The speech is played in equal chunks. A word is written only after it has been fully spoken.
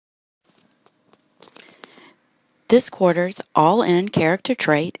This quarter's all-in character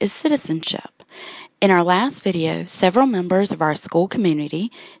trait is citizenship. In our last video, several members of our school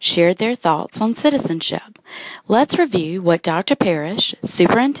community shared their thoughts on citizenship. Let's review what Dr. Parrish,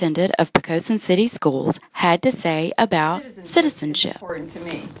 Superintendent of Poquoson City Schools, had to say about citizenship. Is important to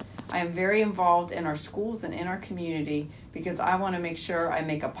me. I am very involved in our schools and in our community because I want to make sure I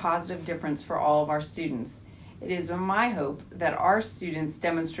make a positive difference for all of our students. It is my hope that our students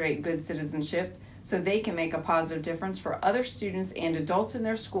demonstrate good citizenship so they can make a positive difference for other students and adults in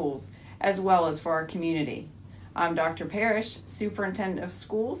their schools, as well as for our community. I'm Dr. Parrish, Superintendent of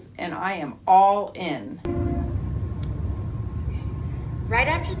Schools, and I am all in. Right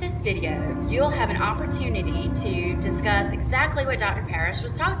after this video, you'll have an opportunity to discuss exactly what Dr. Parrish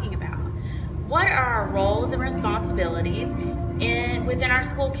was talking about. What are our roles and responsibilities within our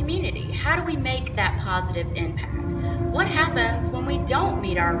school community? How do we make that positive impact? What happens when we don't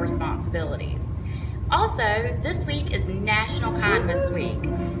meet our responsibilities? Also, this week is National Kindness Week.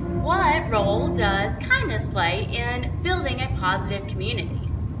 What role does kindness play in building a positive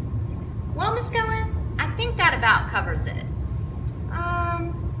community? Well, Ms. Cohen, I think that about covers it.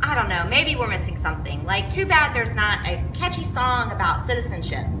 I don't know, maybe we're missing something. Like, too bad there's not a catchy song about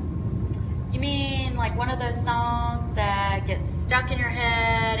citizenship. You mean like one of those songs that gets stuck in your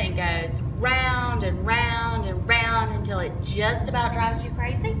head and goes round and round and round until it just about drives you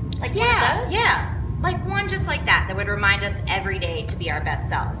crazy? Like one of those? Yeah. Like one just like that would remind us every day to be our best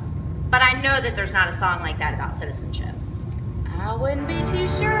selves. But I know that there's not a song like that about citizenship. I wouldn't be too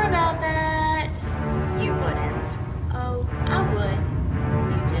sure about that. You wouldn't. Oh, I would.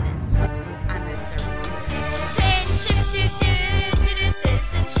 You didn't. I most certainly Citizenship, do-do-do-do-do,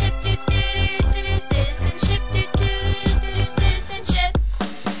 citizenship, do-do-do-do-do, citizenship, do-do-do-do-do, citizenship.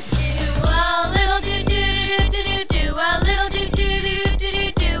 Do a little do-do-do-do-do, do a little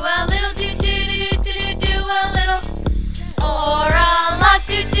do-do-do-do-do, do a little do-do-do-do-do, do a little. Or a lot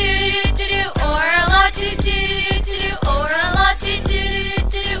do-do-do-do-do, or a lot do-do-do-do-do, or a lot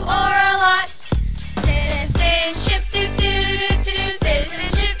do-do-do-do-do, or a lot. Citizenship, do-do-do-do-do,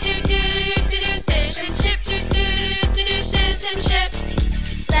 citizenship, do-do-do-do-do, citizenship, do-do-do-do-do, citizenship.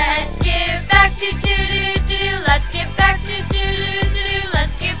 Let's give back, do-do-do-do-do, let's give back, do-do-do-do-do,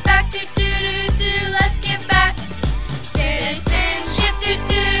 let's give back, do-do-do-do-do, let's give back. Citizenship,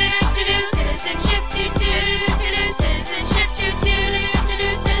 do-do-do-do-do, citizenship, do-do-do-do-do, citizenship, do-do-do-do-do,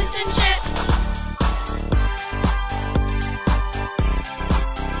 citizenship.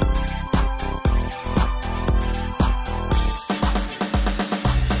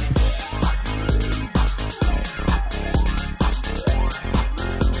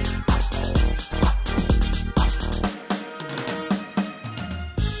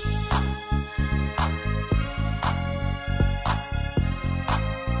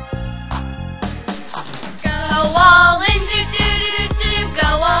 Go all in, do do do do do. Go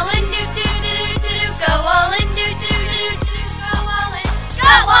all in, do do do do do. Go all in, do do do do do. Go all in. Go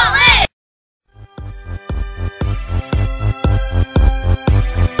all